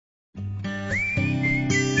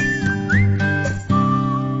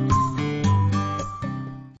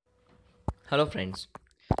Hello friends.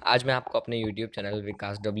 आज मैं आपको अपने यूट्यूब चैनल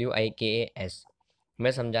विकास में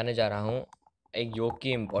समझाने जा रहा हूँ एक योग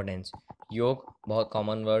की इम्पोर्टेंस। योग बहुत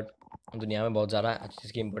कॉमन वर्ड, दुनिया में बहुत ज़्यादा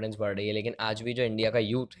चीज़ की इम्पोर्टेंस बढ़ रही है, लेकिन आज भी जो इंडिया का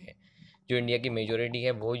यूथ है, जो इंडिया की मेजोरिटी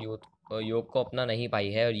है, वो यूथ योग को अपना नहीं पाई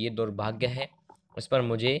है और ये दुर्भाग्य है। इस पर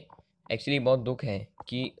मुझे एक्चुअली बहुत दुख है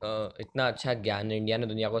कि इतना अच्छा ज्ञान इंडिया ने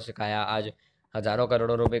दुनिया को सिखाया। आज हज़ारों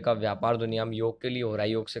करोड़ों रुपए का व्यापार दुनिया में योग के लिए हो रहा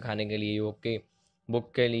है, योग सिखाने के लिए, योग के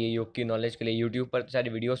बुक के लिए, योग की नॉलेज के लिए। यूट्यूब पर सारी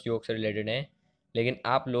वीडियोस योग से रिलेटेड हैं, लेकिन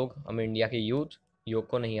आप लोग, हम इंडिया के यूथ, योग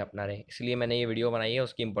को नहीं अपना रहे। इसलिए मैंने ये वीडियो बनाई है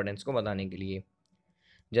उसकी इंपॉर्टेंस को बताने के लिए।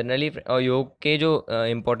 जनरली योग के जो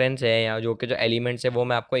इम्पोर्टेंस है या योग के जो एलिमेंट्स है वो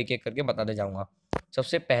मैं आपको एक एक करके बताते जाऊँगा।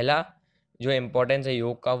 सबसे पहला जो इम्पोर्टेंस है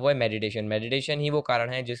योग का वो है मेडिटेशन। मेडिटेशन ही वो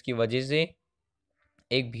कारण है जिसकी वजह से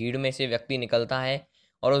एक भीड़ में से व्यक्ति निकलता है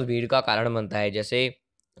और उस भीड़ का कारण बनता है। जैसे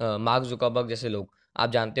मार्क जुकरबर्ग जैसे लोग,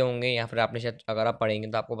 आप जानते होंगे या फिर आपने शायद, अगर आप पढ़ेंगे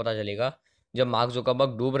तो आपको पता चलेगा, जब मार्क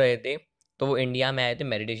जुकरबर्ग डूब रहे थे तो वो इंडिया में आए थे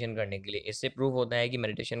मेडिटेशन करने के लिए। इससे प्रूव होता है कि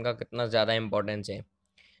मेडिटेशन का कितना ज़्यादा इंपॉर्टेंस है।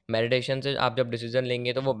 मेडिटेशन से आप जब डिसीजन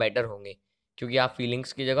लेंगे तो वो बेटर होंगे, क्योंकि आप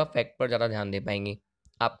फीलिंग्स की जगह फैक्ट पर ज़्यादा ध्यान दे पाएंगे।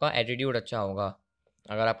 आपका एटीट्यूड अच्छा होगा।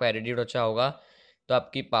 अगर आपका एटीट्यूड अच्छा होगा तो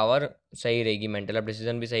आपकी पावर सही रहेगी, मेंटल आप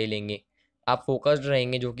डिसीजन भी सही लेंगे। आप फोकस्ड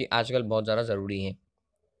रहेंगे, जो कि आजकल बहुत ज़्यादा ज़रूरी है।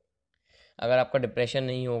 अगर आपका डिप्रेशन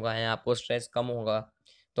नहीं होगा या आपको स्ट्रेस कम होगा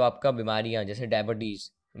तो आपका बीमारियां जैसे डायबिटीज़,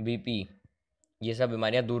 बीपी, ये सब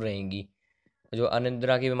बीमारियां दूर रहेंगी। जो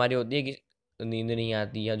अनिद्रा की बीमारी होती है कि नींद नहीं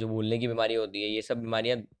आती, या जो भूलने की बीमारी होती है, ये सब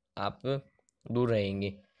बीमारियां आप दूर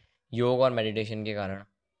रहेंगे योग और मेडिटेशन के कारण।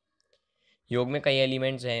 योग में कई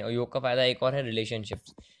एलिमेंट्स हैं और योग का फ़ायदा एक और है,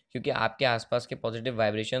 रिलेशनशिप्स। क्योंकि आपके आसपास के पॉजिटिव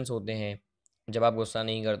वाइब्रेशंस होते हैं जब आप गुस्सा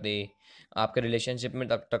नहीं करते, आपके रिलेशनशिप में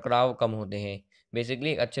टकराव कम होते हैं।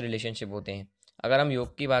 बेसिकली एक अच्छे रिलेशनशिप होते हैं। अगर हम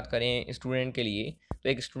योग की बात करें स्टूडेंट के लिए, तो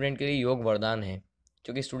एक स्टूडेंट के लिए योग वरदान है,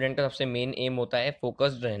 क्योंकि स्टूडेंट का सबसे मेन एम होता है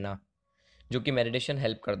फोकस्ड रहना, जो कि मेडिटेशन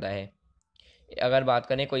हेल्प करता है। अगर बात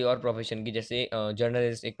करें कोई और प्रोफेशन की, जैसे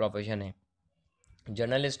जर्नलिस्ट एक प्रोफेशन है।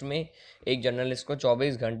 जर्नलिस्ट में एक जर्नलिस्ट को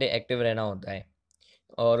 24 घंटे एक्टिव रहना होता है,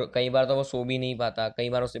 और कई बार तो वो सो भी नहीं पाता, कई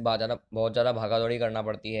बार उसे बहुत ज़्यादा भागा दौड़ी करना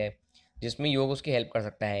पड़ती है, जिसमें योग उसकी हेल्प कर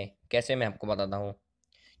सकता है। कैसे, मैं आपको बताता हूँ।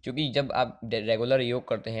 क्योंकि जब आप रेगुलर योग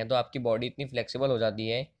करते हैं तो आपकी बॉडी इतनी फ्लेक्सिबल हो जाती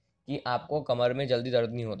है कि आपको कमर में जल्दी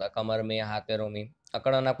दर्द नहीं होता, कमर में या हाथ पैरों में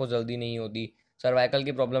अकड़न आपको जल्दी नहीं होती, सर्वाइकल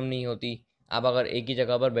की प्रॉब्लम नहीं होती। आप अगर एक ही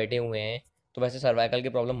जगह पर बैठे हुए हैं तो वैसे सर्वाइकल की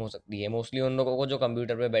प्रॉब्लम हो सकती है मोस्टली उन लोगों को जो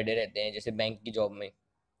कंप्यूटर पर बैठे रहते हैं, जैसे बैंक की जॉब में।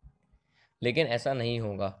 लेकिन ऐसा नहीं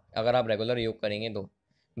होगा अगर आप रेगुलर योग करेंगे तो।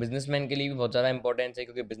 बिजनेसमैन के लिए भी बहुत ज़्यादा इंपॉर्टेंस है,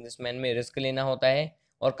 क्योंकि बिजनेसमैन में रिस्क लेना होता है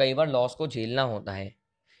और कई बार लॉस को झेलना होता है।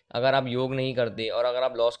 अगर आप योग नहीं करते और अगर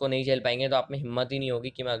आप लॉस को नहीं झेल पाएंगे तो आप में हिम्मत ही नहीं होगी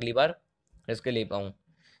कि मैं अगली बार रिस्क ले पाऊँ।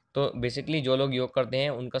 तो बेसिकली जो लोग योग करते हैं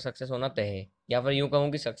उनका सक्सेस होना तय है, या फिर यूँ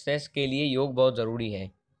कहूँ कि सक्सेस के लिए योग बहुत ज़रूरी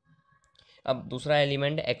है। अब दूसरा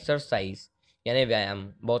एलिमेंट है एक्सरसाइज, यानी व्यायाम।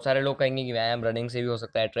 बहुत सारे लोग कहेंगे कि व्यायाम रनिंग से भी हो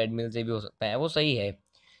सकता है, ट्रेडमिल से भी हो सकता है, वो सही है।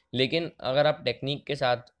 लेकिन अगर आप टेक्निक के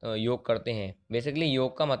साथ योग करते हैं, बेसिकली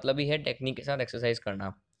योग का मतलब ही है टेक्निक के साथ एक्सरसाइज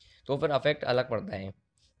करना, तो फिर अफेक्ट अलग पड़ता है।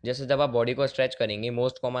 जैसे जब आप बॉडी को स्ट्रेच करेंगे,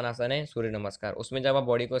 मोस्ट कॉमन आसन है सूर्य नमस्कार, उसमें जब आप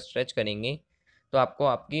बॉडी को स्ट्रेच करेंगे तो आपको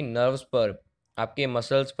आपकी नर्व्स पर, आपके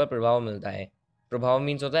मसल्स पर प्रभाव मिलता है। प्रभाव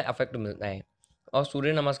मीन्स होता है अफेक्ट मिलता है। और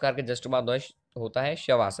सूर्य नमस्कार के जस्ट बाद होता है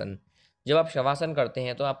शवासन। जब आप शवासन करते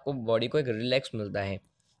हैं तो आपको बॉडी को एक रिलैक्स मिलता है,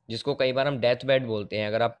 जिसको कई बार हम डेथ बेड बोलते हैं।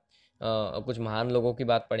 अगर आप कुछ महान लोगों की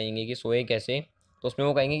बात पढ़ेंगे कि सोए कैसे, तो उसमें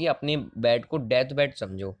वो कहेंगे कि अपनी बेड को डेथ बेड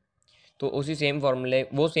समझो। तो उसी सेम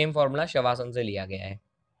फार्मूला शवासन से लिया गया है।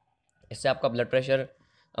 इससे आपका ब्लड प्रेशर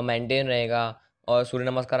मेंटेन रहेगा, और सूर्य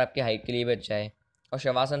नमस्कार आपकी हाइट के लिए भी अच्छा है। और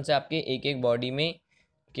शवासन से आपके एक एक बॉडी में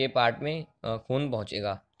के पार्ट में खून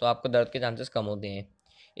पहुंचेगा, तो आपको दर्द के चांसेस कम होते हैं।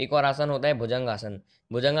 एक और आसन होता है भुजंग आसन।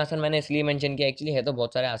 भुजंग आसन मैंने इसलिए मेंशन किया, एक्चुअली है तो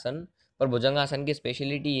बहुत सारे आसन, पर भुजंग आसन की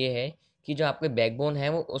स्पेशलिटी ये है कि जो आपके बैकबोन है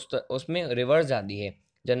वो उसमें रिवर्स जाती है।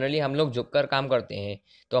 जनरली हम लोग झुककर काम करते हैं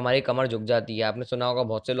तो हमारी कमर झुक जाती है, आपने सुना होगा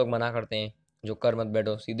बहुत से लोग मना करते हैं, झुककर मत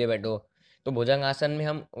बैठो, सीधे बैठो। तो भुजंग आसन में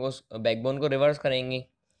हम उस बैकबोन को रिवर्स करेंगे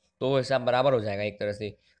तो वो हिसाब बराबर हो जाएगा एक तरह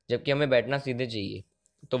से, जबकि हमें बैठना सीधे चाहिए।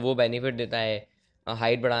 तो वो बेनिफिट देता है,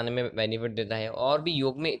 हाइट बढ़ाने में बेनिफिट देता है। और भी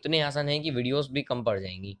योग में इतने आसन हैं कि वीडियोस भी कम पड़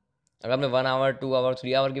जाएंगी। अगर मैं 1 आवर 2 आवर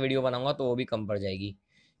 3 आवर की वीडियो बनाऊंगा तो वो भी कम पड़ जाएगी।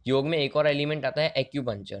 योग में एक और एलिमेंट आता है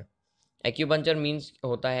एक्यूपंक्चर। एक्यूपंक्चर मीन्स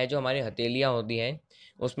होता है, जो हमारी हथेलियाँ होती हैं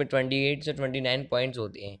उसमें 28 से 29 पॉइंट्स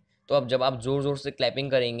होते हैं। तो अब जब आप ज़ोर ज़ोर से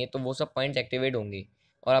क्लैपिंग करेंगे तो वो सब पॉइंट्स एक्टिवेट होंगे,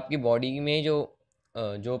 और आपकी बॉडी में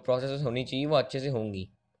जो प्रोसेस होनी चाहिए वो अच्छे से होंगी।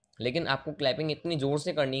 लेकिन आपको क्लैपिंग इतनी ज़ोर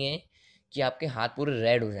से करनी है कि आपके हाथ पूरे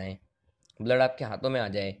रेड हो जाएं, ब्लड आपके हाथों में आ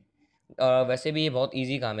जाए। वैसे भी ये बहुत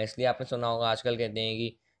इजी काम है, इसलिए आपने सुना होगा आजकल कहते हैं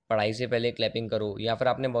कि पढ़ाई से पहले क्लैपिंग करो, या फिर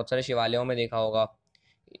आपने बहुत सारे शिवालयों में देखा होगा,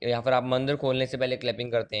 या फिर आप मंदिर खोलने से पहले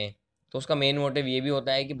क्लैपिंग करते हैं। तो उसका मेन मोटिव ये भी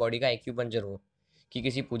होता है कि बॉडी का एक्यूपंक्चर हो, कि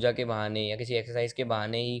किसी पूजा के बहाने या किसी एक्सरसाइज के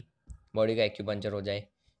बहाने ही बॉडी का एक्यूपंक्चर हो जाए।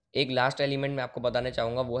 एक लास्ट एलिमेंट मैं आपको बताना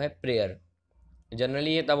चाहूँगा, वो है प्रेयर।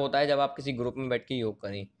 जनरली ये तब होता है जब आप किसी ग्रुप में बैठ के योग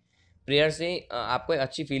करें। प्रेयर से आपको एक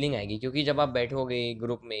अच्छी फीलिंग आएगी, क्योंकि जब आप बैठोगे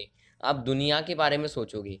ग्रुप में, आप दुनिया के बारे में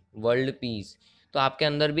सोचोगे, वर्ल्ड पीस, तो आपके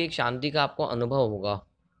अंदर भी एक शांति का आपको अनुभव होगा।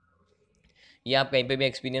 ये आप कहीं पे भी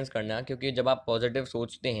एक्सपीरियंस करना, क्योंकि जब आप पॉजिटिव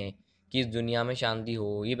सोचते हैं कि इस दुनिया में शांति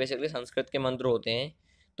हो, ये बेसिकली संस्कृत के मंत्र होते हैं,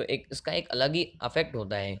 तो एक इसका एक अलग ही अफेक्ट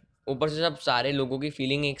होता है। ऊपर से जब सारे लोगों की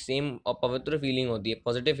फीलिंग एक सेम और पवित्र फीलिंग होती है,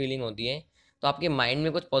 पॉजिटिव फीलिंग होती है, तो आपके माइंड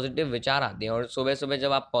में कुछ पॉजिटिव विचार आते हैं, और सुबह सुबह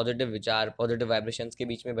जब आप पॉजिटिव विचार, पॉजिटिव वाइब्रेशंस के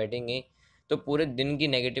बीच में बैठेंगे, तो पूरे दिन की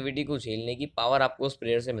नेगेटिविटी को झेलने की पावर आपको उस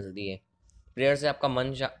प्रेयर से मिलती है। प्रेयर से आपका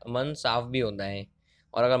मन साफ भी होता है,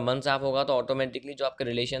 और अगर मन साफ होगा तो ऑटोमेटिकली जो आपके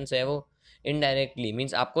रिलेशंस है वो इनडायरेक्टली,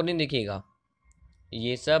 मीन्स आपको नहीं दिखेगा,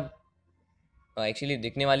 ये सब एक्चुअली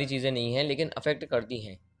दिखने वाली चीज़ें नहीं हैं, लेकिन अफेक्ट करती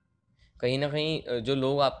हैं कहीं ना कहीं। जो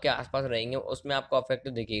लोग आपके आसपास रहेंगे उसमें आपको अफेक्ट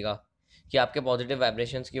दिखेगा, कि आपके पॉजिटिव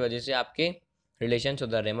वाइब्रेशंस की वजह से आपके रिलेशन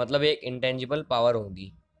सुधर रहे हैं, मतलब एक इंटेंजिबल पावर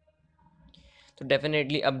होगी। तो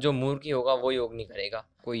डेफिनेटली अब जो मूर्ख ही होगा वो योग नहीं करेगा।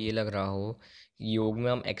 कोई ये लग रहा हो कि योग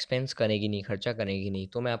में हम एक्सपेंस करेंगे नहीं, खर्चा करेंगे नहीं,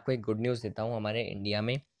 तो मैं आपको एक गुड न्यूज़ देता हूँ। हमारे इंडिया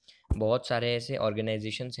में बहुत सारे ऐसे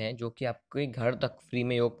ऑर्गेनाइजेशंस हैं जो कि आपके घर तक फ्री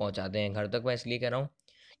में योग पहुँचाते हैं। घर तक मैं इसलिए कह रहा हूँ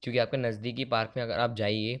क्योंकि आपके नज़दीकी पार्क में अगर आप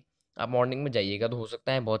जाइए, आप मॉर्निंग में जाइएगा, तो हो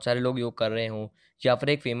सकता है बहुत सारे लोग योग कर रहे हों। या फिर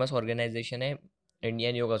एक फेमस ऑर्गेनाइजेशन है,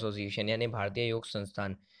 इंडियन योग एसोसिएशन, यानी भारतीय योग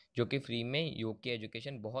संस्थान, जो कि फ्री में योग की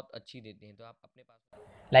एजुकेशन बहुत अच्छी देते हैं। तो आप अपने पास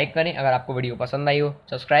लाइक करें अगर आपको वीडियो पसंद आई हो,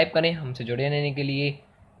 सब्सक्राइब करें हमसे जुड़े रहने के लिए,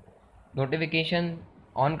 नोटिफिकेशन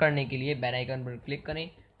ऑन करने के लिए बेल आइकन पर क्लिक करें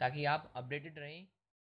ताकि आप अपडेटेड रहें।